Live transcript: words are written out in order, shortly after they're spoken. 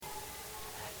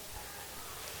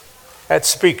That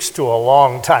speaks to a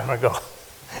long time ago.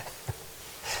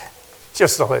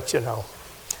 Just to let you know.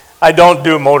 I don't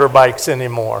do motorbikes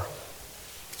anymore.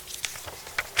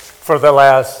 For the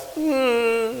last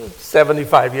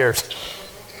 75 years.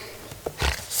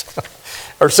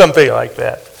 Or something like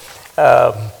that.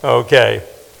 Okay.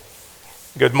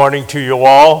 Good morning to you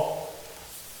all.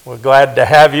 We're glad to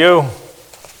have you.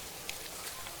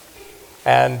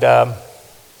 And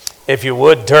if you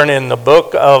would, turn in the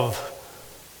book of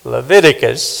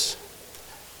Leviticus,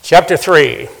 chapter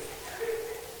 3.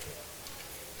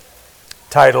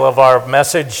 Title of our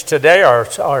message today,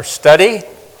 our study,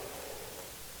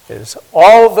 is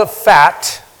All the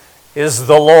Fat is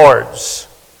the Lord's.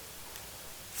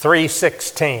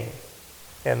 3:16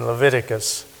 in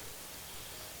Leviticus.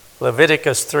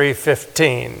 Leviticus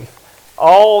 3:15.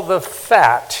 All the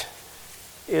fat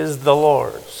is the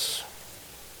Lord's.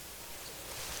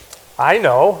 I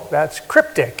know, that's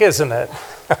cryptic, isn't it?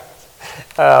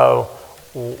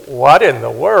 What in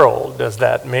the world does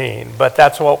that mean? But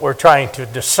that's what we're trying to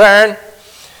discern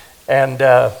and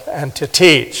to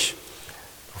teach.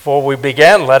 Before we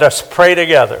begin, let us pray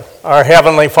together. Our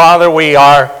Heavenly Father, we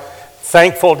are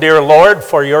thankful, dear Lord,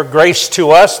 for your grace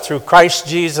to us through Christ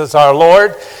Jesus our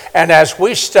Lord. And as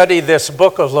we study this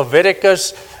book of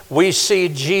Leviticus, we see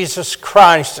Jesus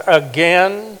Christ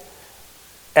again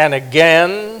and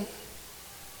again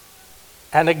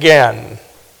and again.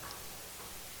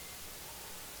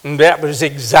 And that was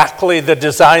exactly the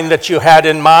design that you had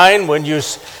in mind when you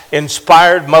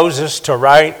inspired Moses to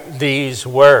write these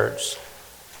words.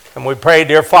 And we pray,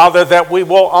 dear Father, that we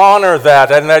will honor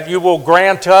that and that you will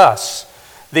grant us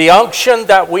the unction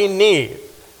that we need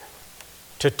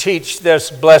to teach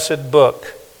this blessed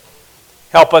book.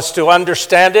 Help us to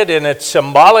understand it in its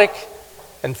symbolic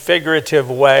and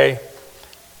figurative way,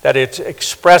 that it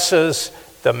expresses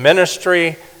the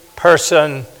ministry,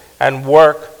 person, and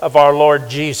work of our Lord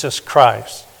Jesus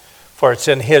Christ. For it's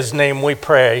in his name we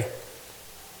pray.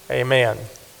 Amen.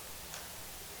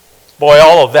 Boy,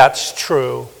 all of that's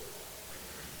true.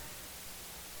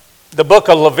 The book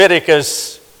of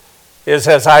Leviticus is,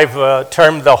 as I've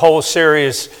termed the whole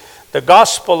series, the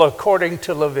gospel according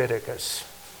to Leviticus.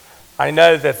 I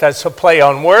know that that's a play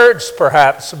on words,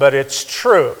 perhaps, but it's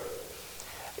true.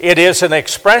 It is an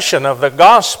expression of the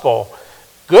gospel.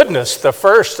 Goodness, the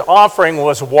first offering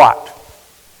was what?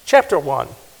 Chapter 1.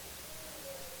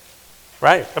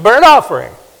 Right? The burnt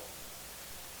offering.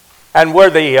 And where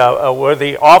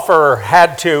the offerer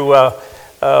had to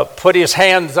put his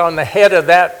hands on the head of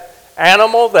that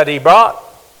animal that he brought,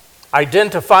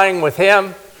 identifying with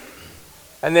him,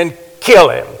 and then kill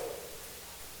him.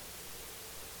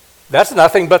 That's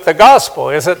nothing but the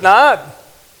gospel, is it not?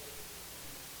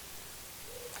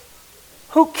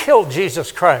 Who killed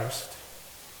Jesus Christ?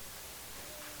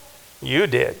 You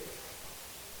did.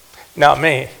 Not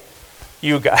me.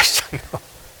 You guys.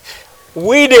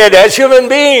 We did as human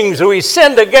beings. We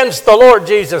sinned against the Lord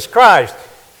Jesus Christ.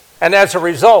 And as a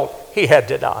result, he had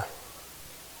to die.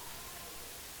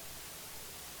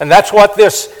 And that's what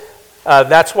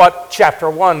chapter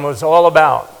 1 was all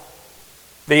about.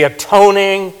 The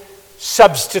atoning,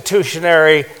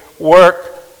 substitutionary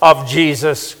work of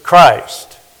Jesus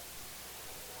Christ.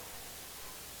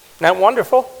 Isn't that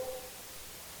wonderful?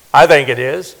 I think it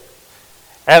is.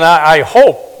 And I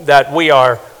hope that we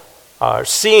are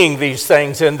seeing these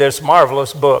things in this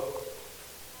marvelous book.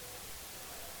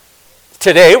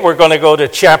 Today we're going to go to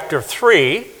chapter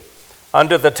 3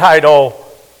 under the title,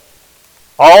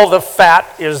 All the Fat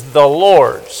is the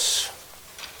Lord's.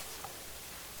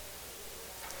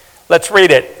 Let's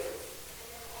read it.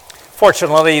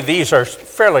 Fortunately, these are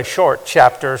fairly short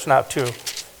chapters, not too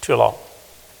long.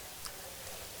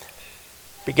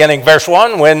 Beginning verse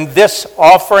 1, when this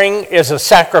offering is a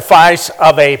sacrifice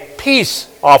of a peace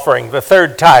offering, the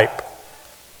third type.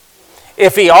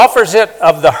 If he offers it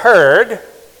of the herd,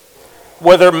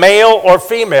 whether male or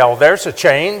female, there's a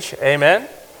change, amen?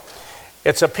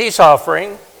 It's a peace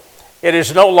offering. It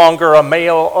is no longer a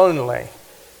male only.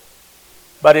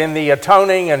 But in the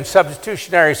atoning and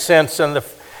substitutionary sense, and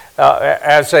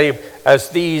as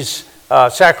these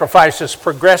sacrifices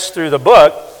progress through the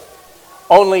book,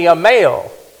 only a male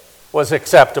was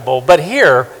acceptable. But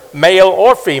here, male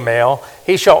or female,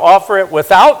 he shall offer it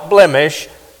without blemish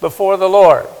before the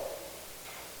Lord.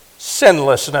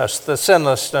 Sinlessness, the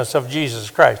sinlessness of Jesus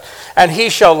Christ. And he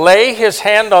shall lay his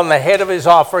hand on the head of his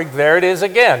offering. There it is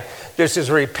again. This is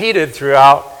repeated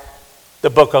throughout the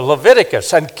book of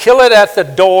Leviticus. And kill it at the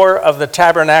door of the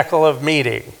tabernacle of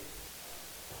meeting.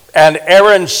 And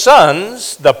Aaron's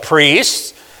sons, the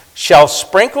priests, shall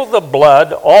sprinkle the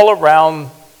blood all around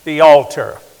the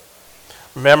altar.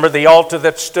 Remember the altar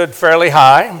that stood fairly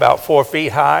high, about 4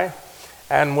 feet high,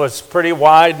 and was pretty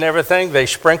wide and everything? They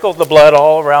sprinkled the blood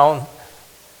all around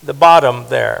the bottom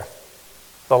there.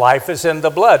 The life is in the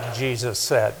blood, Jesus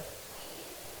said.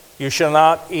 You shall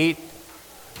not eat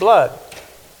blood.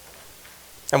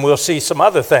 And we'll see some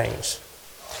other things.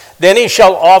 Then he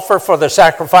shall offer for the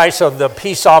sacrifice of the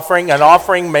peace offering an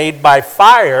offering made by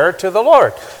fire to the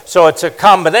Lord. So it's a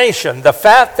combination. The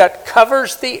fat that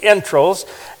covers the entrails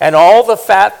and all the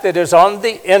fat that is on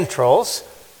the entrails.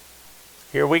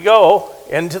 Here we go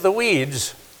into the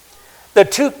weeds. The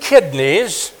 2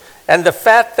 kidneys and the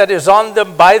fat that is on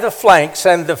them by the flanks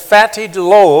and the fatty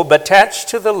lobe attached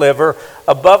to the liver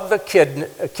above the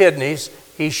kidneys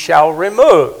he shall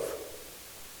remove.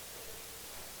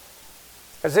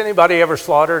 Has anybody ever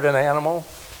slaughtered an animal?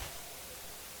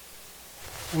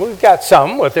 We've got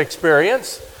some with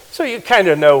experience, so you kind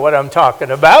of know what I'm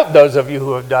talking about, those of you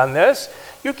who have done this.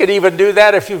 You could even do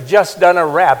that if you've just done a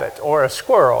rabbit or a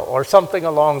squirrel or something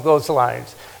along those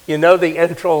lines. You know the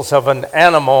entrails of an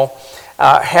animal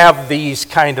have these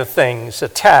kind of things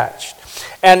attached.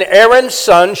 And Aaron's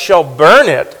son shall burn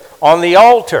it on the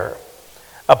altar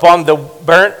upon the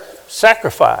burnt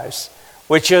sacrifice,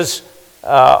 which is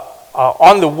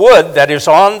on the wood that is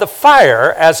on the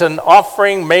fire as an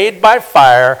offering made by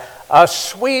fire, a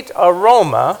sweet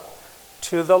aroma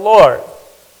to the Lord.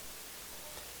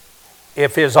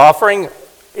 If his offering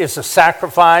is a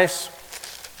sacrifice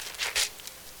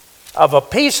of a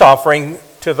peace offering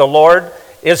to the Lord,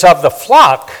 is of the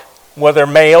flock, whether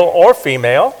male or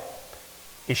female,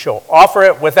 he shall offer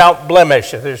it without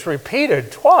blemish. It is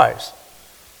repeated twice.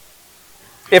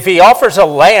 If he offers a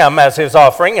lamb as his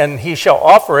offering, and he shall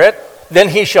offer it, then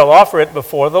he shall offer it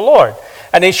before the Lord.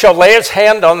 And he shall lay his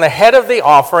hand on the head of the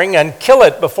offering and kill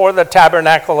it before the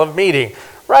tabernacle of meeting,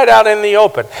 right out in the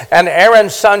open. And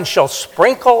Aaron's son shall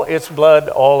sprinkle its blood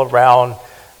all around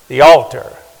the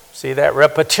altar. See that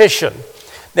repetition.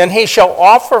 Then he shall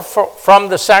offer from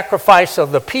the sacrifice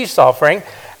of the peace offering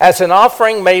as an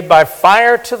offering made by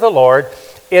fire to the Lord,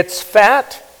 its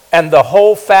fat and the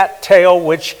whole fat tail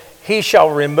which he shall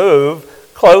remove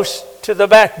close to the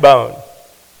backbone.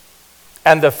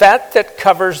 And the fat that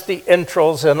covers the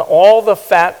entrails and all the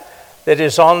fat that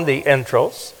is on the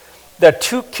entrails, the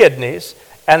 2 kidneys,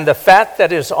 and the fat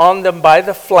that is on them by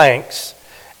the flanks,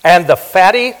 and the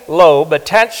fatty lobe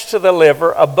attached to the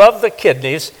liver above the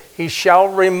kidneys, he shall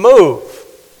remove.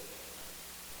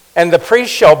 And the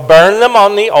priest shall burn them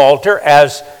on the altar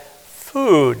as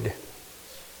food,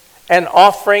 an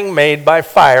offering made by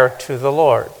fire to the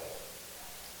Lord.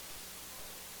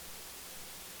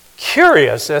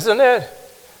 Curious, isn't it?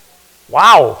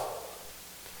 Wow.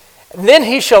 And then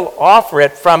he shall offer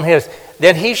from his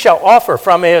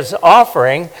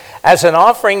offering as an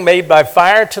offering made by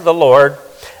fire to the Lord,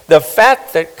 the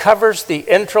fat that covers the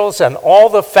entrails and all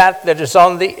the fat that is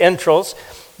on the entrails,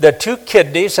 the 2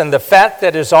 kidneys and the fat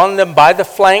that is on them by the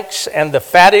flanks, and the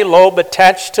fatty lobe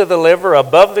attached to the liver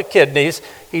above the kidneys,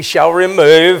 he shall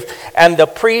remove, and the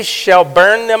priest shall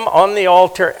burn them on the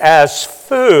altar as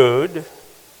food,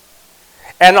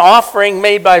 an offering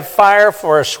made by fire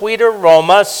for a sweet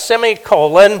aroma,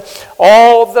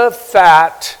 all the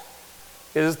fat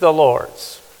is the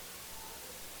Lord's.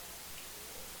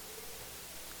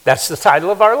 That's the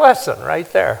title of our lesson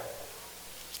right there.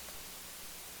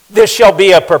 This shall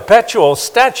be a perpetual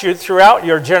statute throughout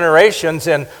your generations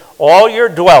in all your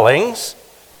dwellings.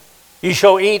 You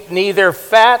shall eat neither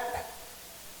fat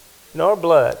nor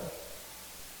blood.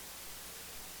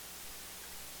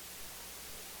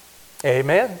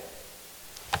 Amen.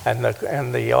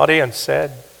 And the audience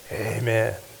said,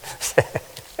 amen.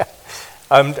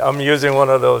 I'm using one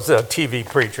of those TV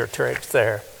preacher tricks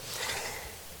there.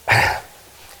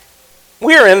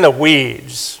 We're in the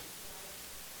weeds,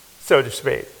 so to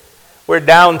speak. We're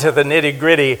down to the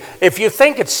nitty-gritty. If you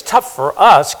think it's tough for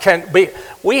us,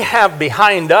 we have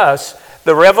behind us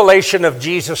the revelation of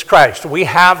Jesus Christ. We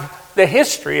have the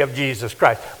history of Jesus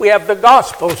Christ. We have the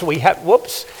Gospels. We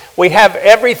have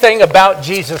everything about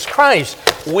Jesus Christ.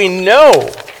 We know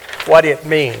what it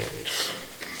means.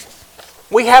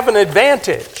 We have an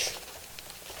advantage.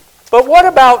 But what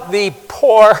about the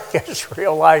poor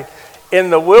Israelite in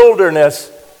the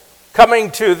wilderness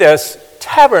coming to this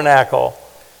tabernacle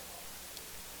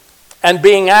and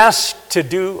being asked to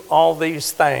do all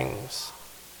these things?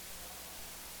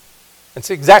 It's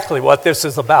exactly what this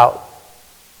is about.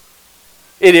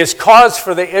 It is cause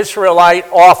for the Israelite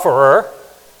offerer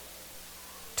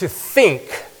to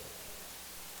think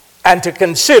and to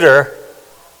consider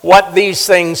what these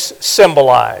things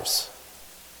symbolize.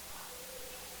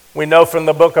 We know from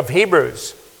the book of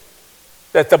Hebrews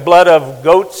that the blood of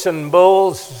goats and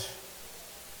bulls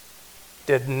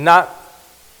did not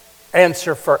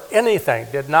answer for anything,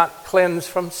 did not cleanse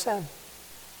from sin.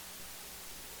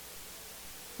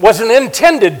 Wasn't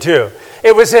intended to.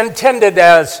 It was intended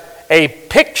as a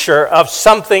picture of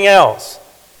something else.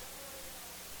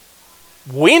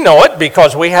 We know it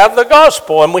because we have the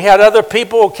gospel, and we had other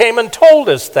people who came and told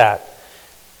us that.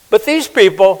 But these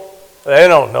people, they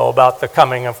don't know about the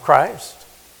coming of Christ.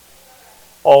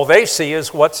 All they see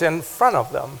is what's in front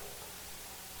of them.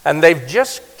 And they've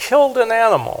just killed an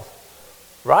animal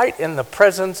right in the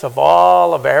presence of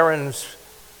all of Aaron's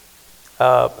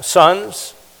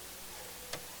sons.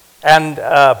 And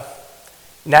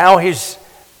now he's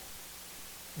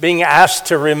being asked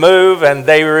to remove, and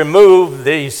they remove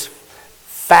these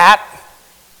fat,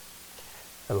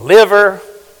 the liver,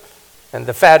 and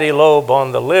the fatty lobe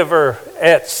on the liver,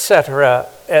 etc.,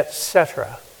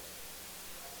 etc.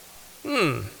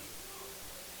 All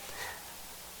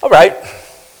right.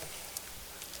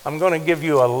 I'm going to give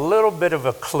you a little bit of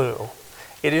a clue.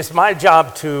 It is my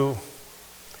job to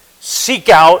seek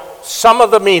out some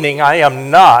of the meaning. I am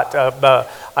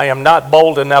not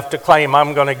bold enough to claim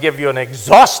I'm going to give you an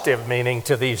exhaustive meaning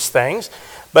to these things,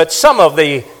 but some of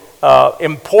the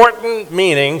important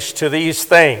meanings to these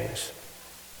things.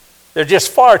 They're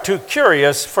just far too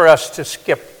curious for us to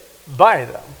skip by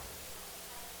them.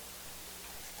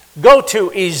 Go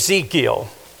to Ezekiel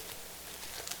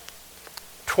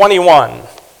 21.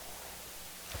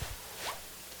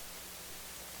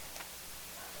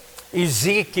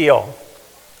 Ezekiel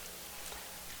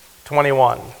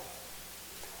 21.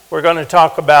 We're going to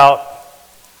talk about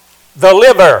the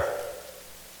liver.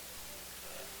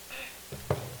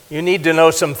 You need to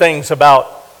know some things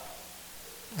about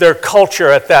their culture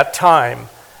at that time,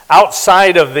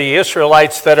 outside of the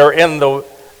Israelites that are in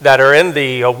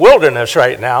the wilderness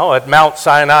right now at Mount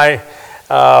Sinai,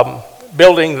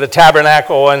 building the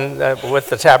tabernacle and with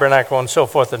the tabernacle and so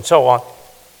forth and so on.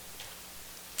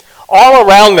 All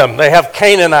around them, they have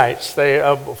Canaanites.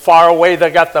 Far away, they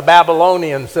got the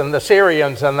Babylonians and the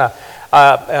Syrians and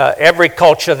every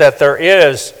culture that there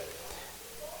is.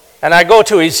 And I go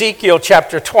to Ezekiel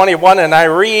chapter 21 and I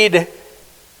read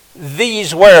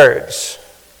these words,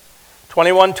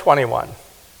 21:21.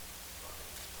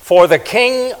 For the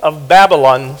king of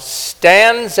Babylon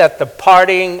stands at the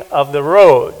parting of the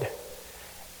road,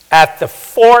 at the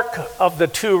fork of the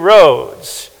two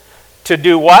roads, to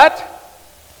do what?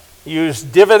 Use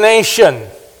divination.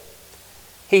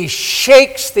 He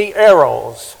shakes the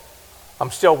arrows.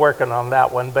 I'm still working on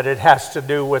that one, but it has to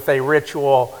do with a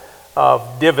ritual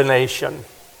of divination.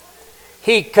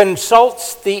 He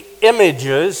consults the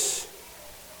images.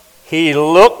 He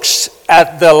looks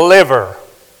at the liver.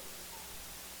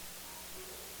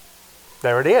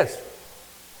 There it is.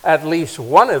 At least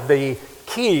one of the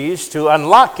keys to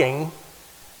unlocking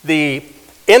the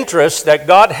interest that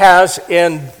God has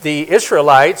in the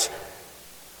Israelites,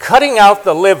 cutting out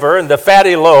the liver and the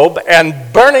fatty lobe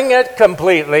and burning it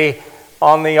completely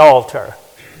on the altar.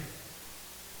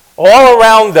 All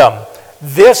around them,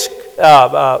 this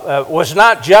was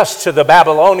not just to the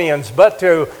Babylonians, but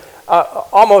to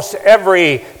almost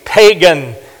every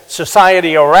pagan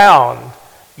society around.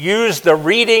 Used the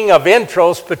reading of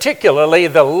entrails, particularly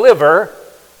the liver,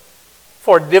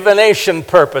 for divination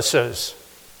purposes.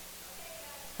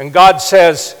 And God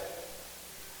says,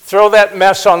 throw that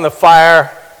mess on the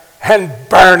fire and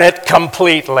burn it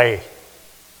completely.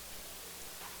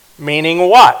 Meaning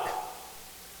what?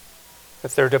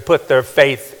 That they're to put their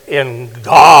faith in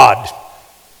God,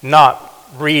 not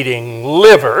reading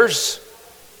livers.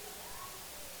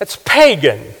 It's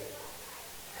pagan.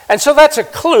 And so that's a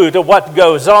clue to what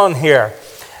goes on here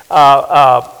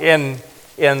in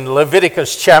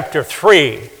Leviticus chapter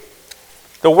 3.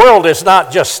 The world is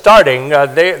not just starting.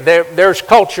 There's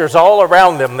cultures all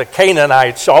around them. The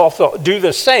Canaanites also do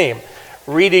the same.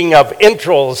 Reading of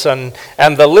entrails and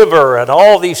the liver and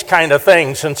all these kind of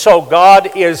things. And so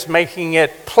God is making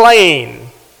it plain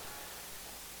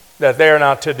that they're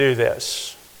not to do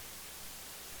this.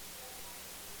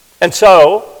 And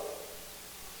so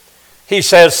he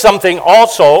says something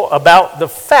also about the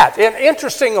fat. And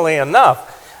interestingly enough,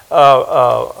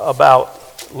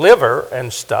 about liver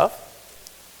and stuff,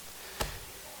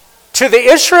 to the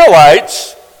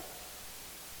Israelites,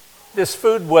 this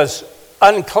food was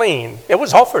unclean. It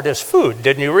was offered as food.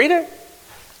 Didn't you read it?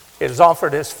 It is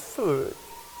offered as food.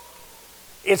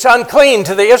 It's unclean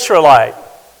to the Israelite.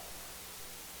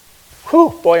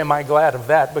 Whew, boy, am I glad of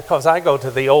that, because I go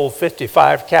to the old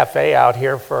 55 cafe out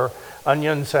here for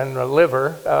onions and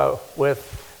liver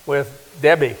with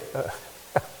Debbie,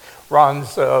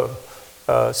 Ron's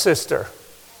sister.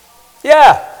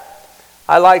 Yeah,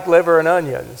 I like liver and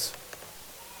onions.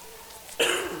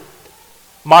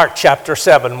 Mark chapter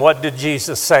 7, what did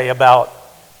Jesus say about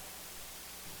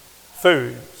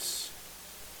foods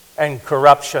and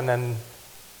corruption and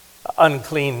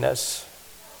uncleanness?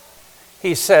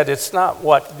 He said it's not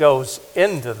what goes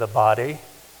into the body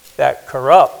that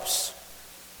corrupts.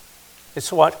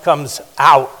 It's what comes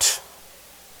out.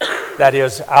 That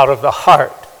is, out of the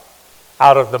heart,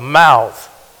 out of the mouth,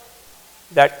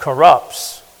 that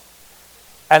corrupts.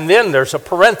 And then there's a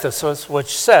parenthesis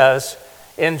which says,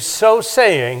 in so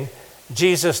saying,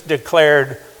 Jesus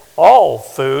declared all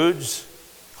foods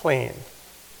clean.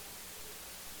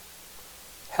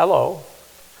 Hello.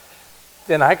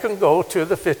 Then I can go to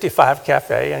the 55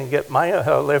 Cafe and get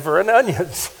my liver and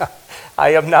onions. I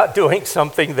am not doing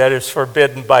something that is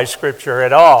forbidden by Scripture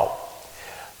at all.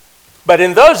 But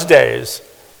in those days,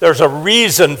 there's a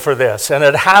reason for this, and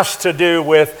it has to do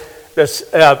with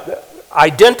this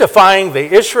identifying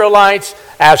the Israelites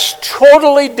as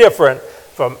totally different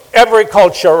from every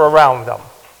culture around them.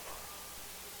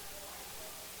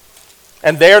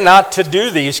 And they're not to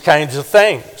do these kinds of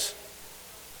things.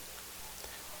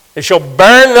 They shall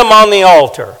burn them on the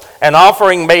altar, an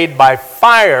offering made by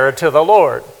fire to the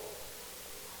Lord.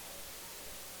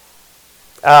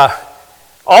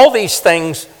 All these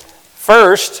things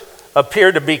first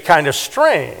appear to be kind of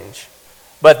strange,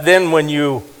 but then when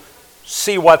you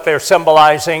see what they're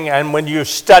symbolizing and when you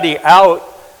study out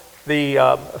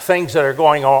the things that are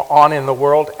going on in the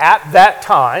world at that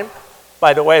time,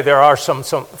 by the way, there are some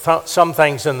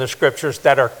things in the Scriptures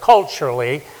that are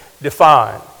culturally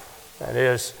defined. That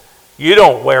is, you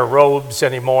don't wear robes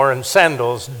anymore and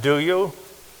sandals, do you?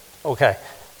 Okay,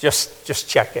 just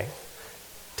checking.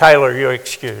 Tyler, you're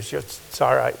excused. It's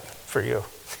all right for you.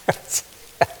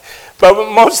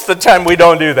 But most of the time we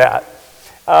don't do that.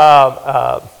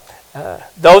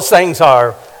 Those things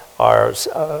are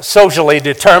socially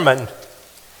determined.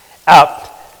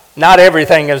 Not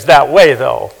everything is that way,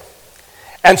 though.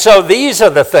 And so these are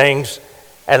the things,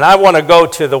 and I want to go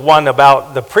to the one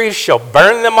about the priest shall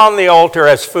burn them on the altar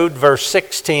as food, verse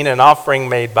 16, an offering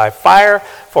made by fire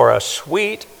for a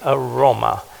sweet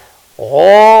aroma.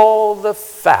 All the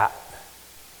fat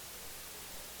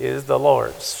is the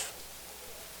Lord's.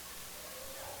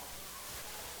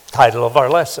 Title of our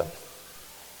lesson.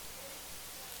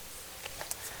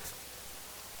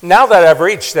 Now that I've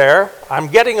reached there, I'm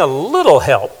getting a little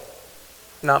help,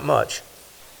 not much,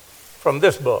 from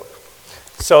this book.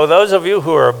 So those of you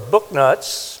who are book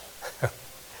nuts,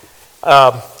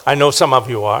 I know some of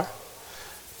you are.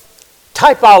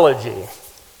 Typology,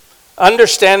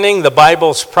 understanding the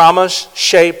Bible's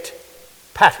promise-shaped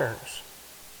patterns.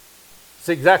 It's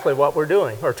exactly what we're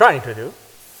doing, or trying to do.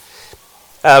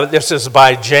 This is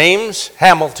by James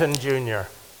Hamilton Jr.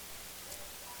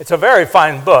 It's a very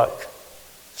fine book.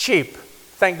 Cheap.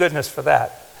 Thank goodness for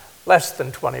that. Less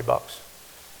than $20.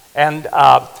 And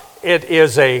it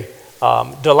is a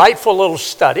delightful little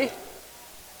study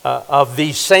of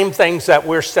these same things that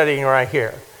we're studying right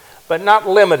here, but not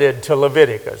limited to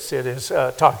Leviticus. It is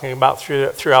talking about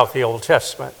throughout the Old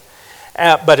Testament.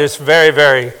 But it's very,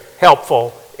 very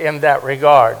helpful in that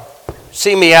regard.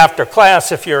 See me after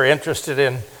class if you're interested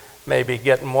in maybe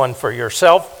getting one for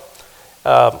yourself.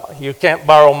 You can't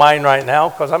borrow mine right now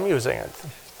because I'm using it.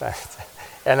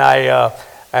 And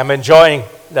I'm enjoying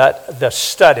the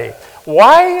study.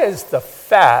 Why is the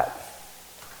fat,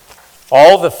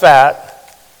 all the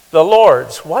fat, the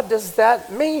Lord's? What does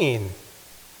that mean?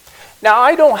 Now,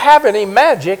 I don't have any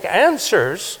magic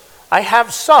answers. I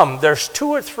have some. There's 2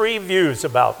 or 3 views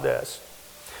about this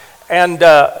and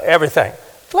everything.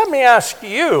 Let me ask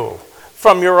you,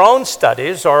 from your own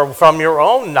studies or from your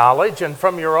own knowledge and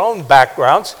from your own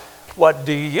backgrounds, what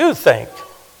do you think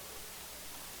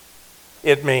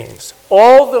it means?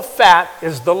 All the fat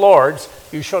is the Lord's.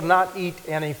 You shall not eat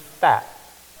any fat.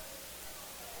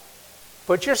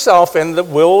 Put yourself in the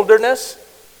wilderness.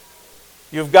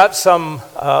 You've got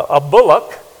a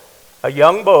bullock, a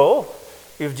young bull.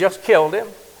 You've just killed him.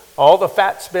 All the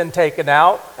fat's been taken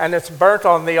out, and it's burnt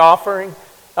on the offering,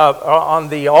 on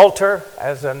the altar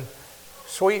as a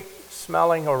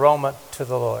sweet-smelling aroma to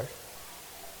the Lord.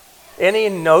 Any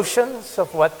notions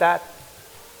of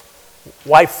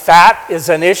why fat is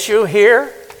an issue here?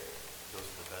 Those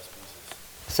are the best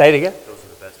pieces. Say it again. Those are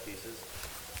the best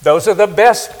pieces. Those are the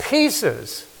best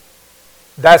pieces.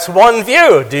 That's one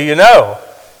view. Do you know?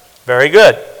 Very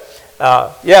good.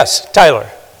 Yes, Tyler.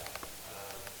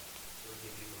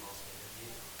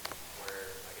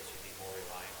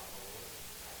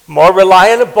 More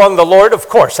reliant upon the Lord, of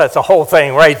course, that's the whole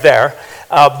thing right there.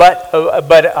 But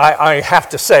I have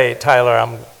to say,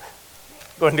 Tyler,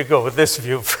 going to go with this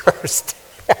view first.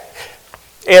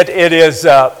 It is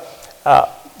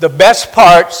the best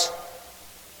parts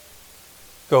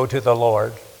go to the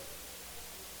Lord.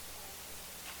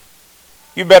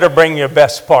 You better bring your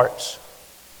best parts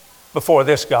before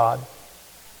this God.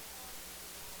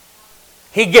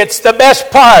 He gets the best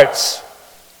parts.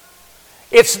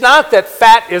 It's not that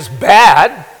fat is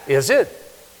bad, is it?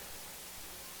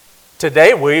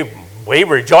 Today we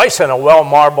rejoice in a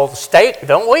well-marbled steak,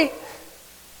 don't we?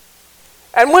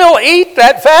 And we'll eat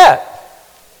that fat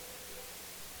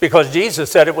because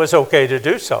Jesus said it was okay to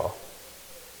do so.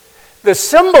 The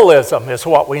symbolism is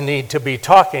what we need to be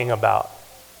talking about.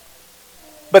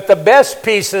 But the best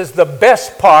pieces, the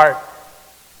best part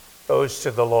goes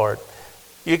to the Lord.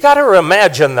 You got to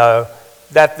imagine, though,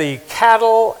 that the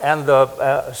cattle and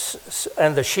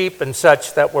the sheep and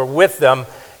such that were with them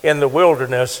in the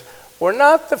wilderness were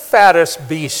not the fattest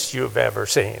beasts you've ever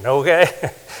seen, okay?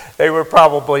 They were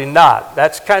probably not.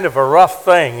 That's kind of a rough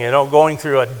thing, going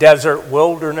through a desert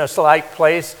wilderness-like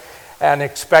place and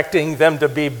expecting them to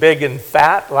be big and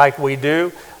fat like we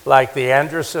do, like the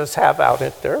Andresses have out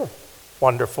at their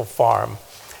wonderful farm.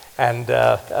 And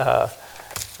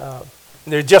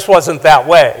it just wasn't that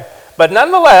way. But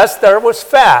nonetheless, there was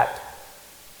fat.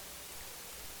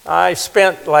 I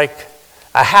spent like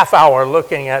a half hour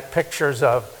looking at pictures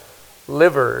of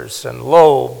livers and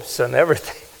lobes and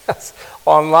everything else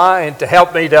online to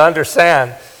help me to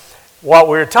understand what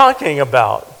we're talking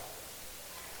about.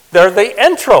 They're the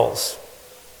entrails.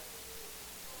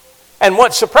 And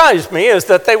what surprised me is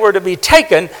that they were to be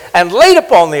taken and laid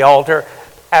upon the altar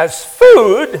as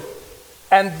food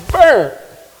and burnt.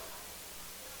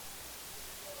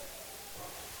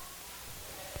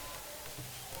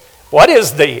 What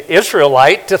is the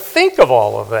Israelite to think of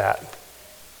all of that?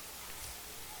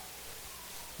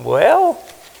 Well,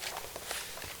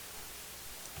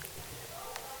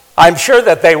 I'm sure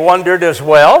that they wondered as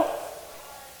well,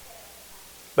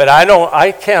 but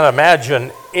I can't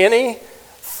imagine any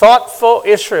thoughtful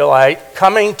Israelite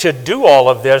coming to do all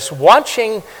of this,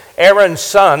 watching Aaron's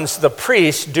sons, the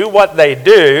priests, do what they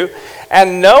do,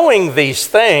 and knowing these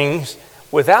things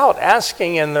without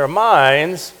asking in their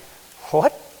minds,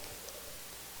 what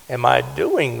am I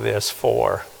doing this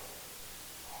for?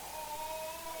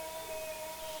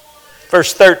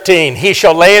 Verse 13, he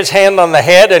shall lay his hand on the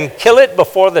head and kill it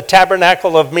before the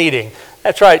tabernacle of meeting.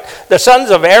 That's right. The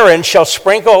sons of Aaron shall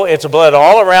sprinkle its blood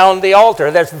all around the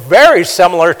altar. That's very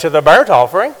similar to the burnt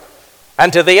offering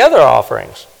and to the other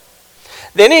offerings.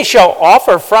 Then he shall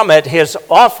offer from it his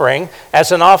offering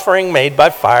as an offering made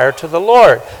by fire to the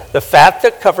Lord. The fat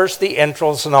that covers the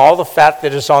entrails and all the fat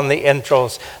that is on the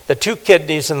entrails, the two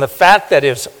kidneys and the fat that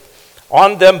is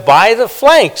on them by the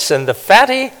flanks, and the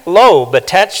fatty lobe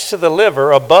attached to the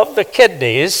liver above the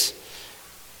kidneys,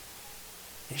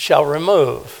 he shall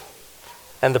remove.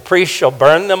 And the priest shall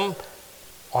burn them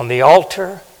on the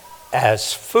altar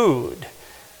as food,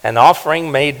 an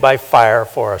offering made by fire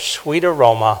for a sweet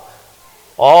aroma.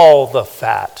 All the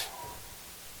fat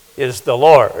is the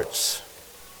Lord's,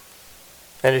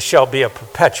 and it shall be a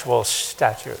perpetual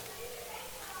statute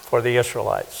for the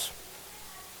Israelites.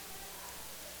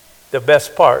 The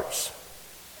best parts,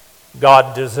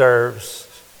 God deserves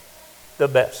the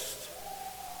best.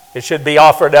 It should be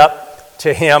offered up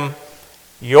to him,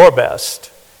 your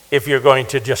best, if you're going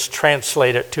to just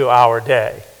translate it to our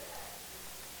day.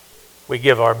 We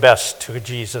give our best to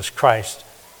Jesus Christ,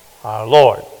 our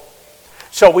Lord.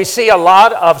 So we see a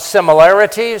lot of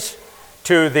similarities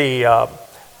to the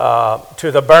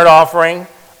burnt offering,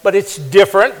 but it's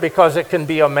different because it can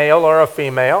be a male or a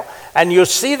female. And you'll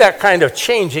see that kind of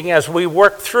changing as we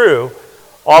work through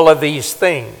all of these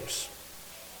things.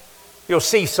 You'll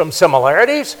see some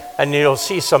similarities and you'll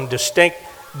see some distinct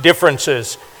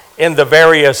differences in the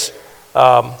various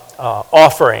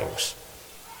offerings.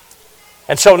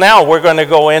 And so now we're going to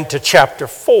go into chapter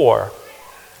 4.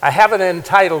 I haven't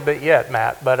entitled it yet,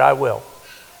 Matt, but I will.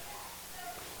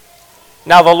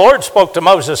 Now the Lord spoke to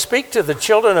Moses, "Speak to the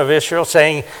children of Israel,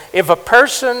 saying, if a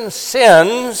person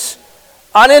sins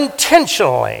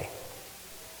unintentionally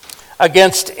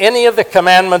against any of the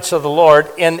commandments of the Lord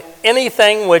in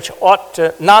anything which ought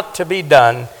not to be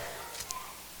done,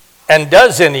 and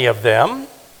does any of them,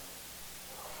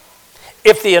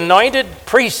 if the anointed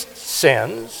priest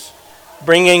sins,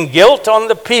 bringing guilt on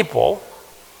the people,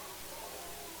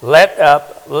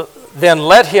 then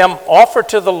let him offer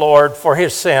to the Lord for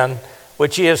his sin,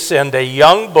 which he has sinned, a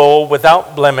young bull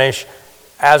without blemish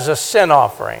as a sin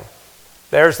offering."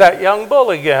 There's that young bull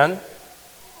again.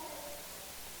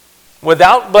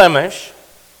 Without blemish,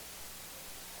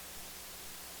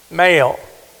 male,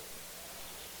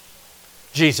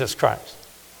 Jesus Christ.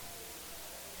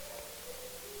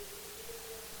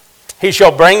 He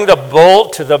shall bring the bull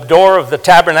to the door of the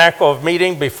tabernacle of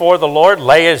meeting before the Lord,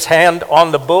 lay his hand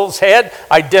on the bull's head,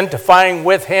 identifying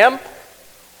with him.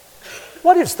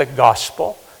 What is the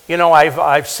gospel? You know,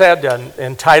 I've said and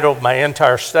entitled my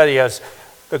entire study as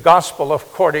the gospel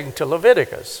according to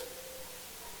Leviticus.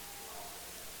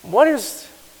 What is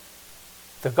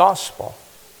the gospel?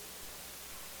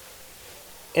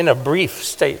 In a brief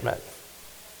statement.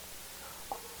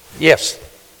 Yes.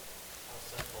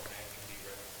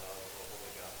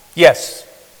 Yes.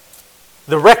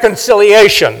 The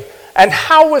reconciliation. And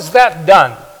how was that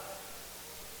done?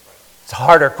 It's a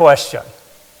harder question.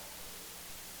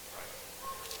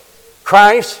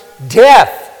 Christ's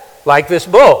death, like this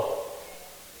bull.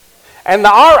 And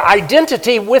our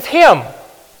identity with him.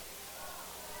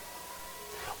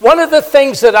 One of the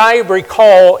things that I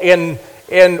recall in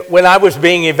when I was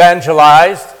being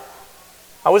evangelized,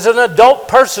 I was an adult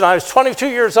person. I was 22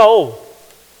 years old.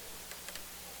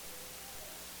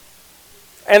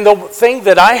 And the thing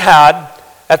that I had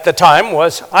at the time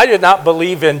was I did not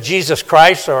believe in Jesus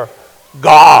Christ or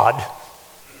God.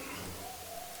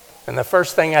 And the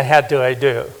first thing I had to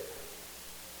do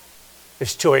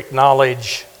is to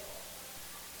acknowledge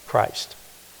Christ.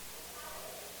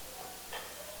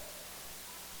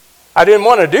 I didn't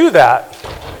want to do that.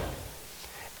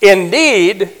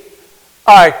 Indeed,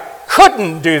 I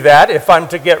couldn't do that if I'm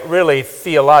to get really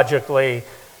theologically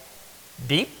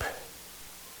deep.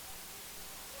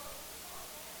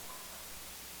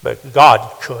 But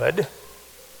God could.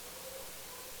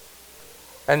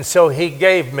 And so he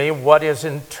gave me what is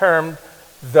termed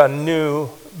the new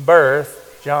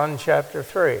birth, John chapter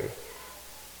 3.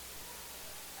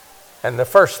 And the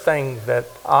first thing that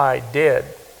I did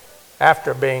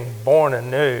after being born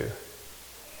anew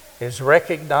is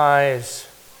recognize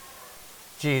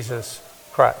Jesus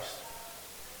Christ.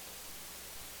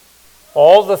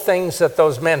 All the things that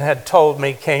those men had told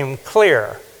me came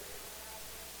clear.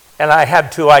 And I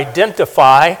had to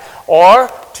identify, or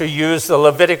to use the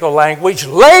Levitical language,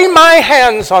 lay my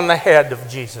hands on the head of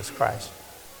Jesus Christ.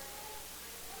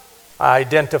 I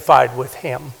identified with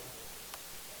him.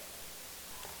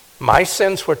 My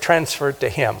sins were transferred to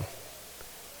him.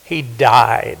 He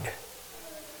died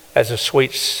as a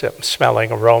sweet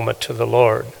smelling aroma to the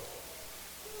Lord.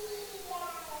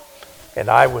 And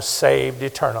I was saved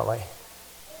eternally.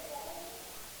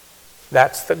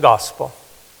 That's the gospel.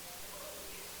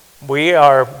 We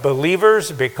are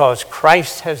believers because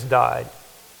Christ has died.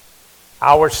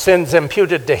 Our sins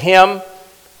imputed to him,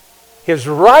 his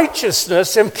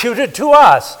righteousness imputed to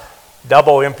us.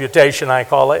 Double imputation, I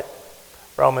call it.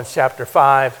 Romans chapter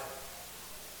 5.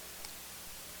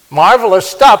 Marvelous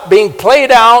stuff being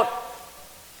played out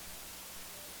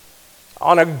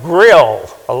on a grill,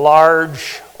 a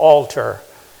large altar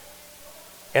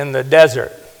in the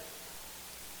desert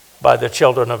by the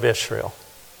children of Israel.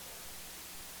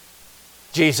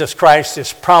 Jesus Christ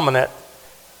is prominent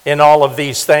in all of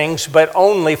these things, but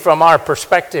only from our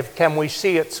perspective can we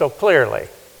see it so clearly.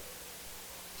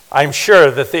 I'm sure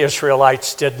that the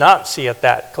Israelites did not see it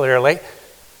that clearly,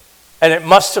 and it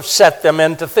must have set them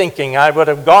into thinking. I would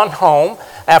have gone home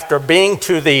after being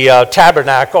to the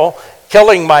tabernacle,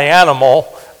 killing my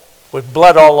animal with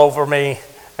blood all over me,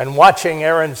 and watching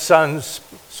Aaron's sons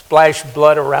splash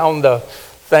blood around the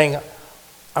thing.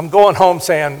 I'm going home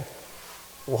saying,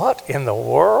 what in the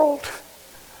world?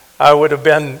 I would have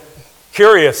been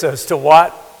curious as to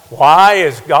why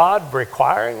is God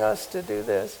requiring us to do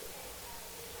this?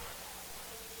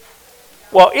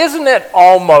 Well, isn't it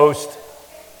almost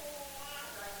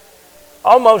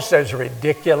as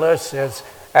ridiculous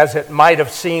as it might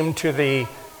have seemed to the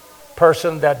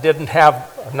person that didn't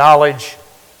have knowledge?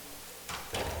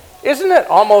 Isn't it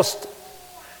almost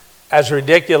as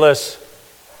ridiculous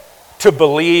to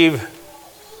believe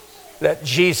that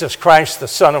Jesus Christ, the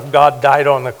Son of God, died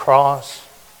on the cross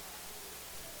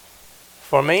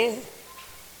for me?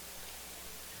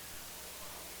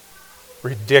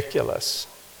 Ridiculous.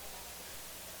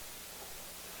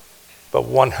 But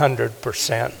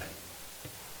 100%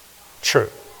 true.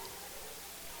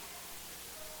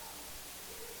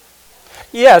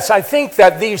 Yes, I think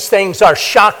that these things are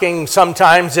shocking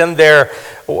sometimes in their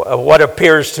what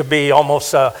appears to be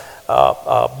almost a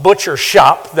butcher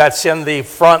shop that's in the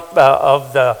front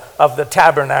of the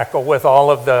tabernacle with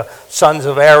all of the sons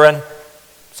of Aaron.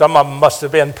 Some of them must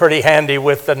have been pretty handy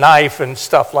with the knife and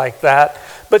stuff like that.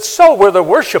 But so were the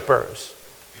worshipers.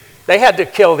 They had to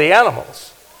kill the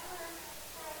animals.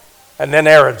 And then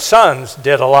Aaron's sons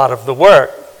did a lot of the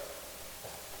work.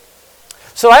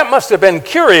 So that must have been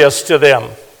curious to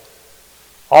them.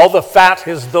 All the fat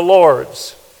is the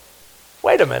Lord's.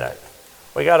 Wait a minute.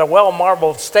 We got a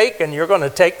well-marbled steak and you're going to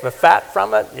take the fat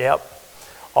from it? Yep.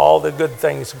 All the good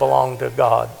things belong to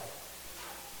God.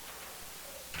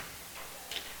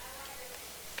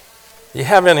 You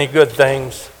have any good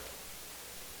things?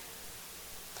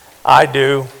 I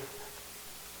do.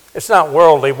 It's not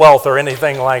worldly wealth or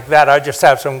anything like that. I just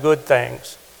have some good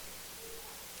things.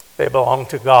 They belong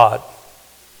to God.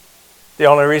 The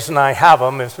only reason I have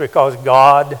them is because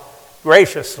God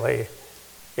graciously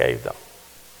gave them.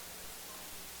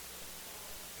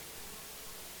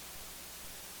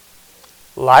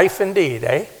 Life indeed,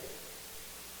 eh?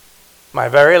 My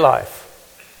very life.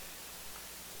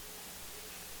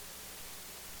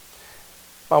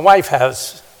 My wife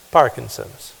has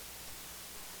Parkinson's.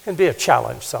 It can be a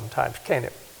challenge sometimes, can't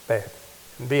it, babe? It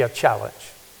can be a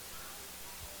challenge.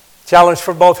 Challenge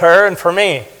for both her and for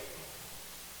me.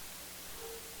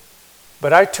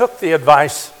 But I took the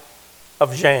advice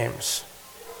of James.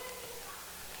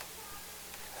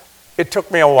 It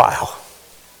took me a while.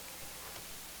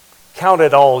 Count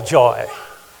it all joy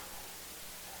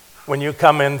when you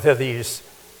come into these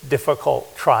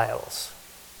difficult trials.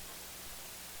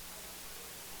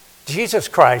 Jesus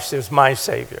Christ is my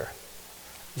Savior.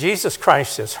 Jesus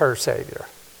Christ is her Savior.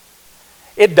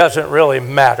 It doesn't really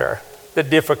matter the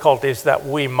difficulties that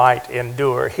we might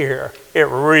endure here. It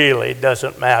really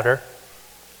doesn't matter.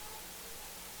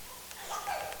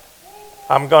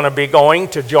 I'm going to be going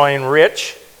to join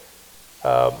Rich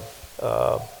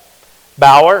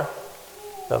Bauer,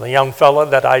 the young fellow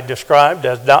that I described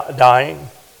as dying,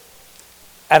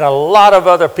 and a lot of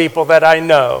other people that I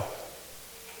know.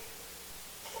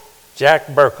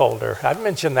 Jack Burkholder. I've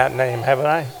mentioned that name, haven't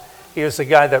I? He was the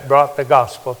guy that brought the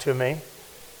gospel to me.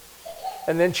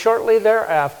 And then shortly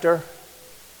thereafter,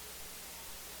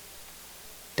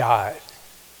 died.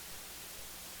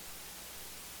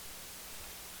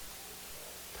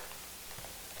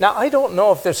 Now, I don't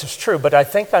know if this is true, but I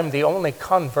think I'm the only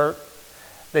convert,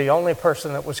 the only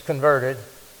person that was converted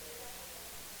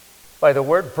by the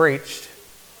word preached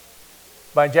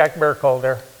by Jack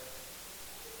Burkholder.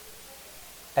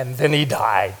 And then he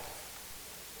died.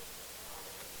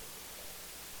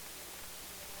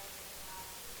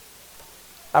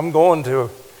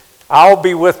 I'll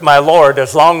be with my Lord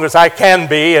as long as I can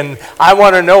be, and I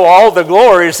want to know all the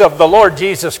glories of the Lord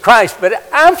Jesus Christ. But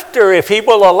after, if he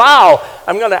will allow,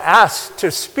 I'm going to ask to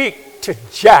speak to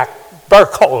Jack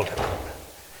Burkholder.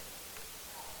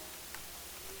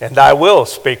 And I will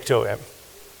speak to him.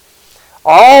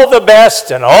 All the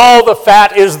best and all the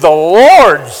fat is the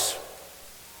Lord's.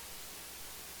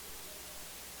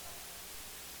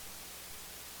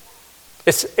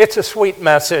 It's a sweet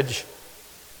message.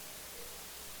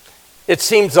 It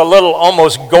seems a little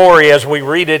almost gory as we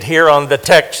read it here on the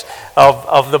text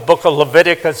of the book of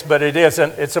Leviticus, but it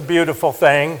isn't. It's a beautiful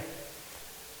thing.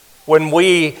 When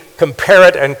we compare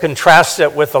it and contrast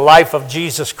it with the life of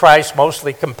Jesus Christ,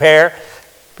 mostly compare,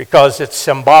 because it's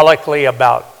symbolically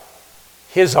about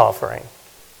his offering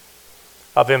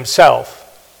of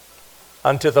himself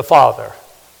unto the Father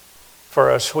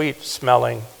for a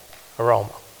sweet-smelling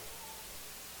aroma.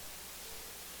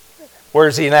 Where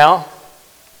is he now?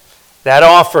 That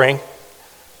offering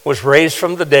was raised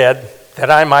from the dead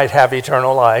that I might have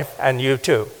eternal life, and you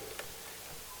too.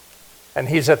 And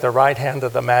he's at the right hand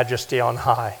of the Majesty on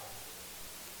high,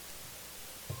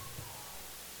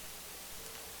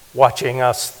 watching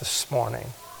us this morning.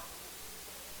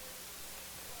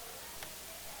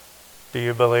 Do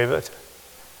you believe it?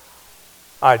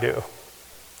 I do.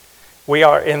 We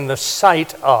are in the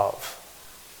sight of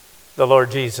the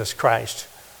Lord Jesus Christ,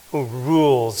 who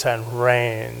rules and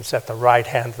reigns at the right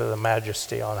hand of the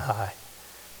Majesty on high.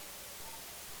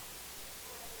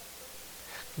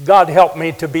 God help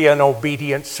me to be an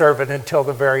obedient servant until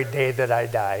the very day that I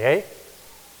die, eh?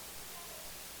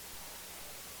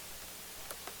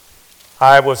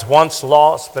 I was once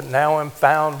lost, but now am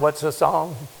found. What's the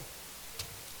song?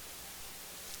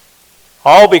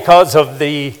 All because of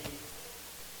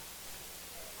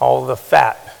all the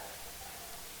fat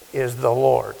is the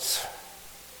Lord's.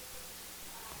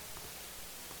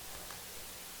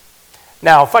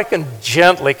 Now, if I can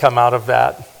gently come out of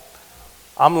that,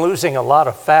 I'm losing a lot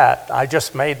of fat. I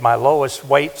just made my lowest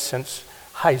weight since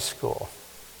high school.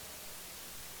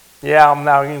 Yeah, I'm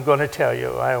now even going to tell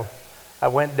you, I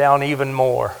went down even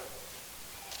more.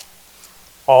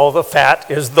 All the fat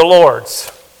is the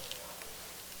Lord's.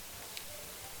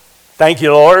 Thank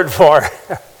you, Lord,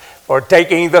 for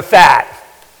taking the fat.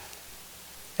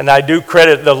 And I do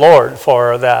credit the Lord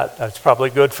for that. That's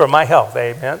probably good for my health,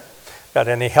 amen. Got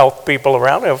any health people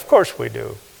around? Of course we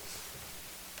do.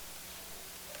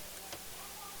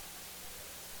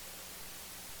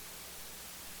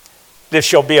 This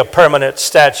shall be a permanent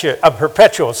statute, a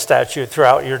perpetual statute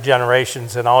throughout your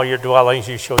generations. In all your dwellings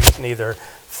you shall eat neither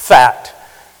fat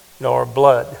nor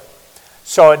blood.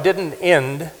 So it didn't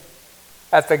end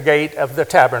at the gate of the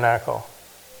tabernacle.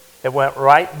 It went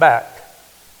right back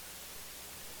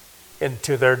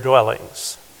into their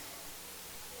dwellings.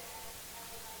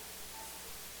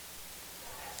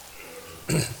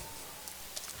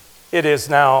 It is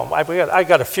now, I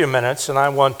got a few minutes, and I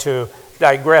want to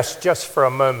digress just for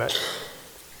a moment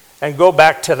and go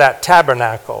back to that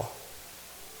tabernacle.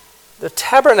 The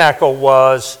tabernacle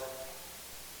was,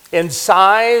 in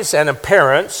size and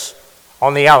appearance,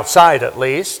 on the outside at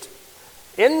least,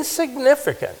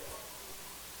 insignificant.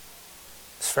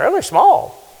 It's fairly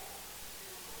small.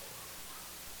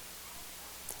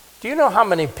 Do you know how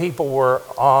many people were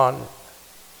on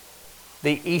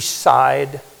the east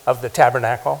side of the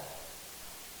tabernacle?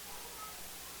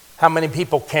 How many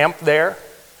people camped there?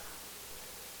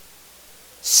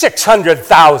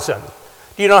 600,000.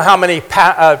 Do you know how many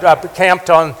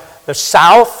camped on the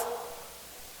south?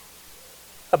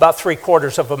 About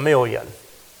 750,000.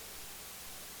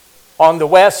 On the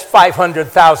west,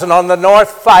 500,000. On the north,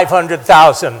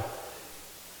 500,000.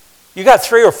 You got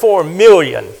 3 or 4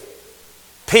 million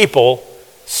people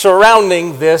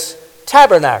surrounding this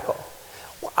tabernacle.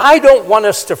 I don't want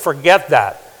us to forget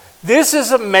that. This is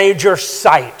a major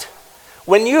site.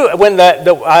 When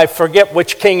I forget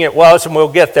which king it was, and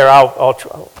we'll get there,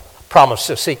 I'll promise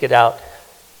to seek it out,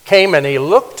 came and he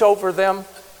looked over them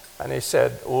and he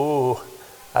said, ooh,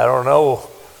 I don't know,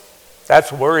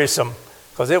 that's worrisome,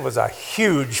 because it was a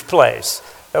huge place.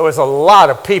 There was a lot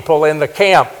of people in the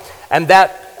camp, and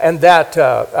that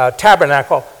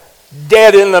tabernacle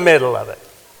dead in the middle of it.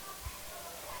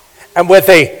 And with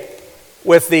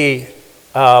the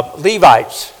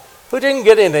Levites, who didn't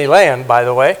get any land, by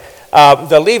the way,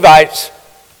 the Levites,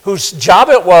 whose job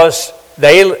it was,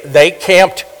 they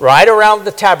camped right around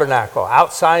the tabernacle,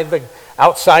 outside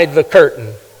the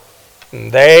curtain.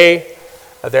 And they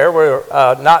were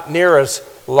not near as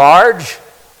large,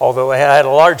 although they had a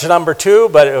large number too,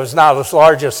 but it was not as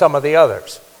large as some of the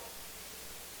others.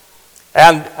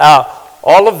 And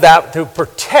all of that to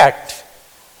protect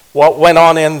what went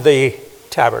on in the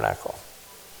tabernacle.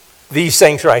 These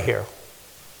things right here.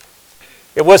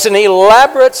 It was an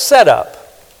elaborate setup,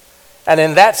 and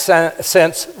in that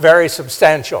sense, very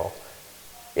substantial.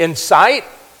 In sight,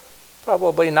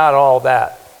 probably not all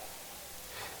that.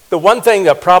 The one thing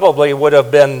that probably would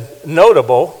have been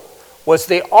notable was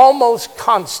the almost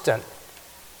constant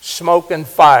smoke and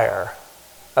fire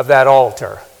of that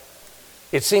altar.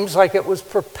 It seems like it was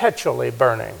perpetually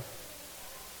burning.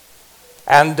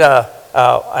 And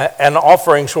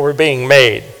offerings were being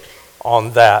made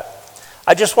on that.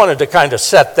 I just wanted to kind of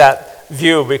set that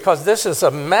view, because this is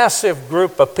a massive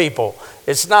group of people.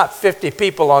 It's not 50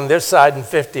 people on this side and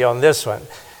 50 on this one.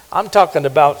 I'm talking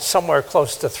about somewhere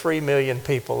close to 3 million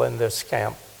people in this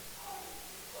camp.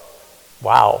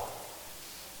 Wow.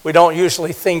 We don't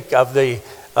usually think of the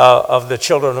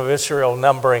children of Israel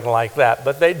numbering like that,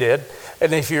 but they did.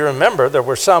 And if you remember, there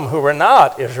were some who were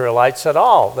not Israelites at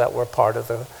all that were part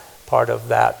of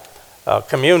that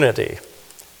community.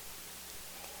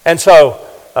 And so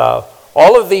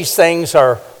all of these things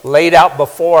are laid out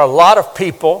before a lot of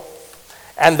people,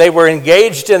 and they were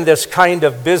engaged in this kind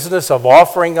of business of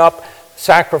offering up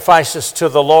sacrifices to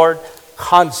the Lord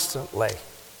constantly.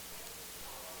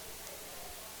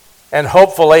 And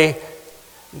hopefully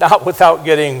not without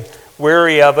getting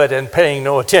weary of it and paying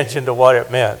no attention to what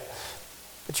it meant.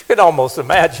 But you can almost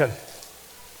imagine,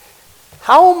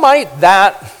 how might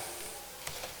that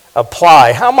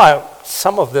apply? How might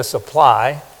some of this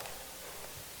apply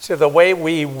to the way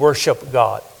we worship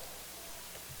God?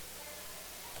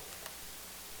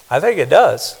 I think it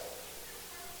does.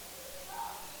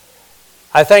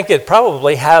 I think it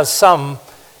probably has some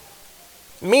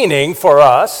meaning for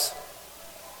us,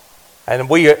 and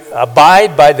we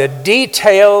abide by the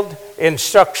detailed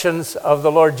instructions of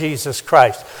the Lord Jesus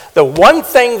Christ. The one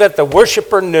thing that the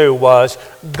worshiper knew was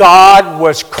God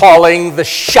was calling the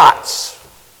shots.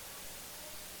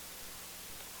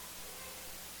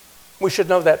 We should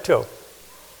know that too.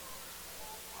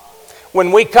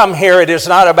 When we come here, it is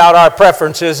not about our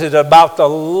preferences, it's about the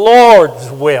Lord's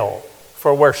will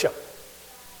for worship.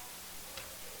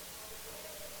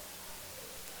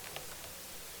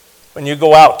 When you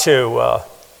go out to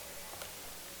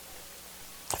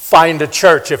find a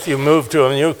church, if you move to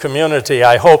a new community,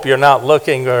 I hope you're not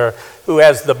looking for who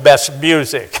has the best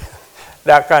music,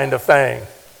 that kind of thing.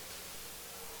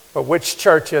 But which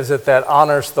church is it that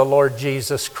honors the Lord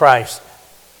Jesus Christ?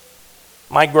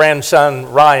 My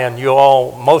grandson Ryan,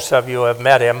 most of you have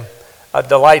met him. a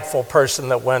delightful person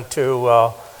that went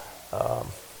to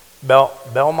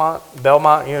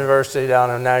Belmont University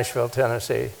down in Nashville,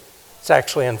 Tennessee. It's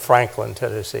actually in Franklin,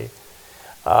 Tennessee.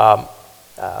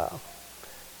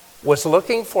 Was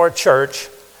looking for a church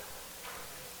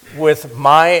with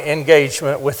my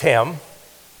engagement with him.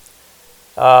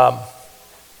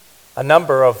 A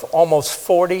number of almost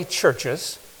 40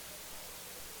 churches,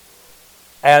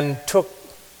 and took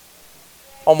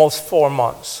almost 4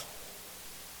 months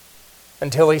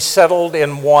until he settled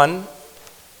in one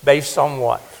based on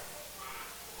what?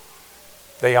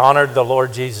 They honored the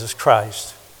Lord Jesus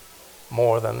Christ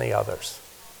more than the others.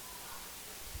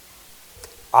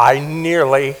 I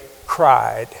nearly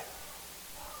cried.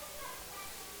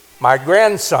 My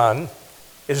grandson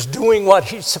is doing what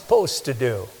he's supposed to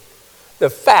do. The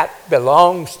fat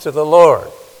belongs to the Lord.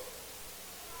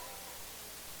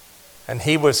 And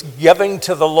he was giving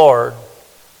to the Lord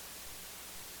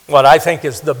what I think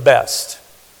is the best.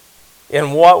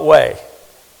 In what way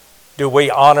do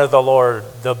we honor the Lord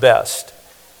the best?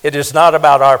 It is not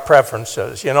about our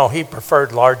preferences. You know, he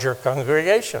preferred larger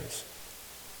congregations.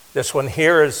 This one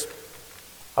here is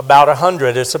about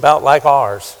 100. It's about like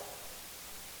ours.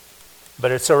 But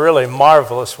it's a really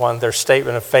marvelous one. Their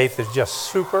statement of faith is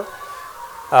just super.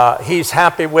 He's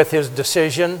happy with his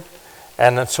decision,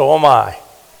 and so am I.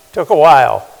 Took a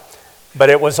while, but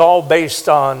it was all based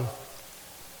on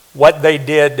what they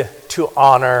did to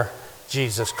honor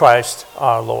Jesus Christ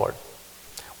our Lord.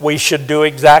 We should do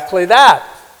exactly that,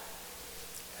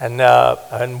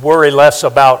 and worry less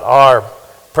about our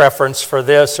preference for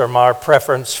this or our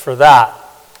preference for that.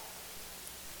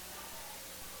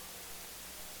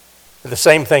 The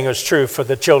same thing is true for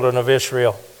the children of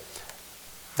Israel.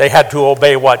 They had to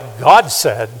obey what God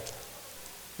said,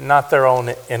 not their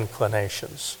own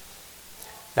inclinations.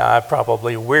 Now, I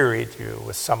probably wearied you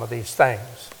with some of these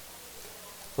things.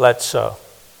 Let's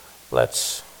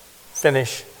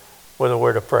finish with a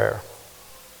word of prayer.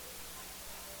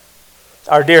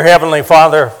 Our dear Heavenly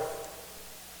Father,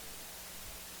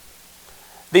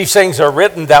 these things are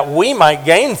written that we might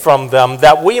gain from them,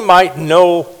 that we might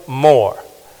know more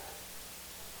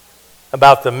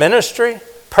about the ministry,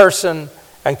 person,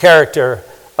 and character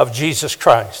of Jesus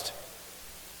Christ.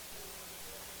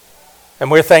 And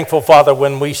we're thankful, Father,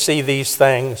 when we see these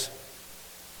things.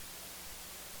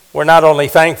 We're not only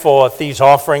thankful at these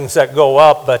offerings that go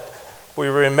up, but we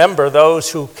remember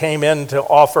those who came in to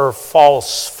offer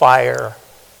false fire.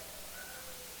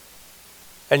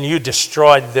 And you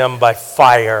destroyed them by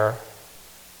fire.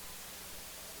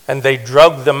 And they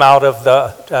dragged them out of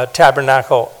the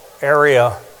tabernacle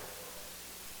area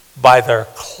by their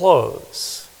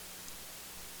clothes.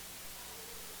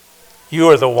 You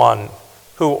are the one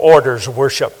who orders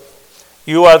worship.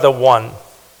 You are the one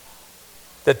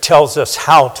that tells us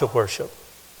how to worship.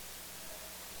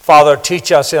 Father,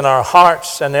 teach us in our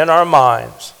hearts and in our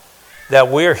minds that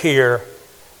we're here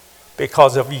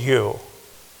because of you.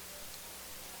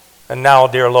 And now,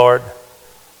 dear Lord,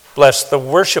 bless the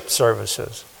worship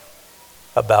services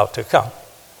about to come.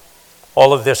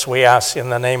 All of this we ask in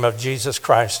the name of Jesus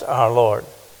Christ our Lord.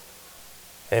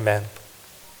 Amen.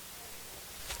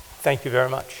 Thank you very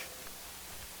much.